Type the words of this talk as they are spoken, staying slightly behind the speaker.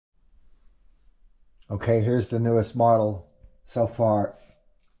Okay, here's the newest model so far.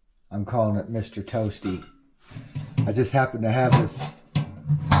 I'm calling it Mr. Toasty. I just happen to have this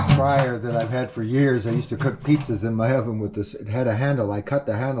fryer that I've had for years. I used to cook pizzas in my oven with this. It had a handle. I cut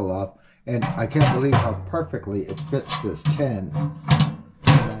the handle off, and I can't believe how perfectly it fits this tin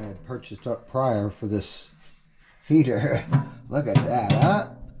that I had purchased up prior for this heater. Look at that, huh?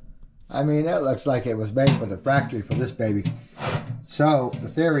 I mean, that looks like it was made for the factory for this baby. So the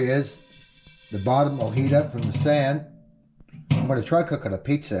theory is the bottom will heat up from the sand. I'm going to try cooking a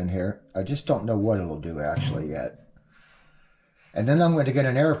pizza in here. I just don't know what it'll do actually yet. And then I'm going to get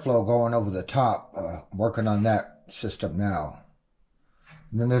an airflow going over the top. Working on that system now.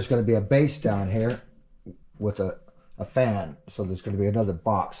 And then there's going to be a base down here with a fan. So there's going to be another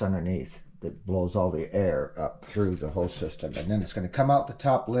box underneath that blows all the air up through the whole system. And then it's going to come out the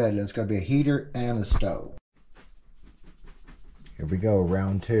top lid, and it's going to be a heater and a stove. Here we go,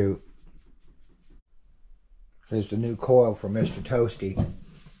 round two. Here's the new coil for Mr. Toasty.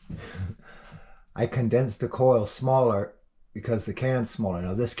 I condensed the coil smaller because the can's smaller.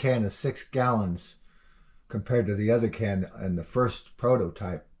 Now this can is 6 gallons compared to the other can, and the first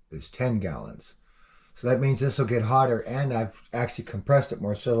prototype is 10 gallons. So that means this will get hotter, and I've actually compressed it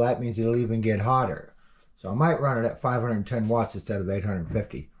more, so that means it'll even get hotter. So I might run it at 510 watts instead of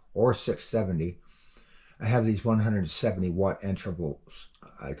 850 or 670. I have these 170 watt intervals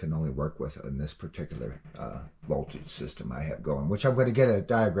I can only work with in this particular voltage system I have going, which I'm going to get a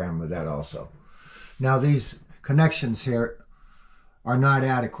diagram of that also. Now these connections here are not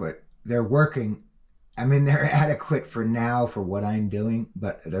adequate. They're working. I mean, they're adequate for now for what I'm doing,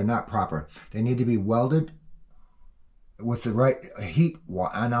 but they're not proper. They need to be welded with the right heat,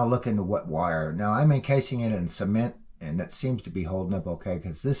 and I'll look into what wire. Now I'm encasing it in cement, and that seems to be holding up okay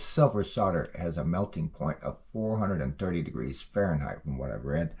because this silver solder has a melting point of 430 degrees Fahrenheit from what I've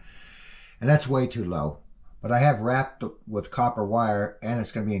read. And that's way too low. But I have wrapped with copper wire, and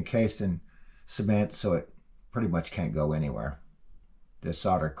it's going to be encased in cement, so it pretty much can't go anywhere. The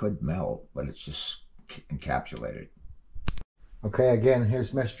solder could melt, but it's just encapsulated. Okay, again,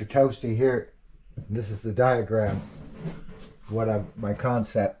 here's Mr. Toasty here. This is the diagram, my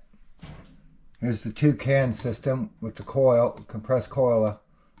concept. Here's the 2-can system with the coil, compressed coil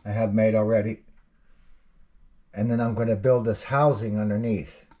I have made already. And then I'm going to build this housing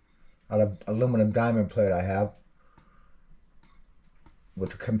underneath out of aluminum diamond plate I have.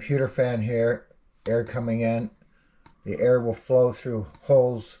 With a computer fan here, air coming in. The air will flow through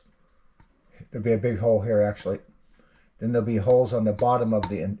holes. There'll be a big hole here actually. Then there'll be holes on the bottom of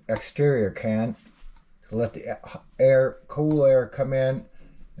the exterior can to let the cool air come in.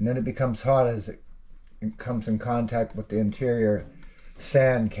 And then it becomes hot as it comes in contact with the interior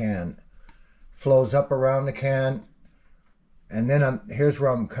sand can. Flows up around the can. And then here's where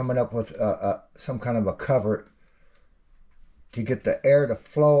I'm coming up with some kind of a cover to get the air to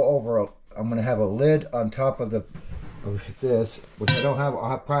flow over. I'm going to have a lid on top of this, which I don't have.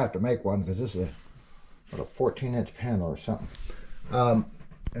 I'll probably have to make one because this is a 14-inch panel or something. And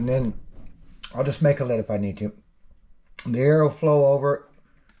then I'll just make a lid if I need to. The air will flow over.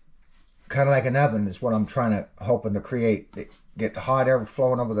 Kind of like an oven is what I'm hoping to create. Get the hot air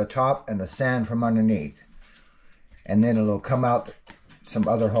flowing over the top and the sand from underneath. And then it'll come out some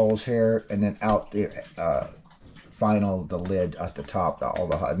other holes here, and then out the the lid at the top,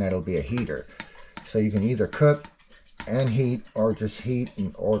 and that'll be a heater. So you can either cook and heat, or just heat,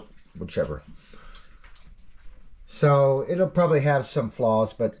 or whichever. So it'll probably have some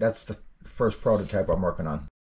flaws, but that's the first prototype I'm working on.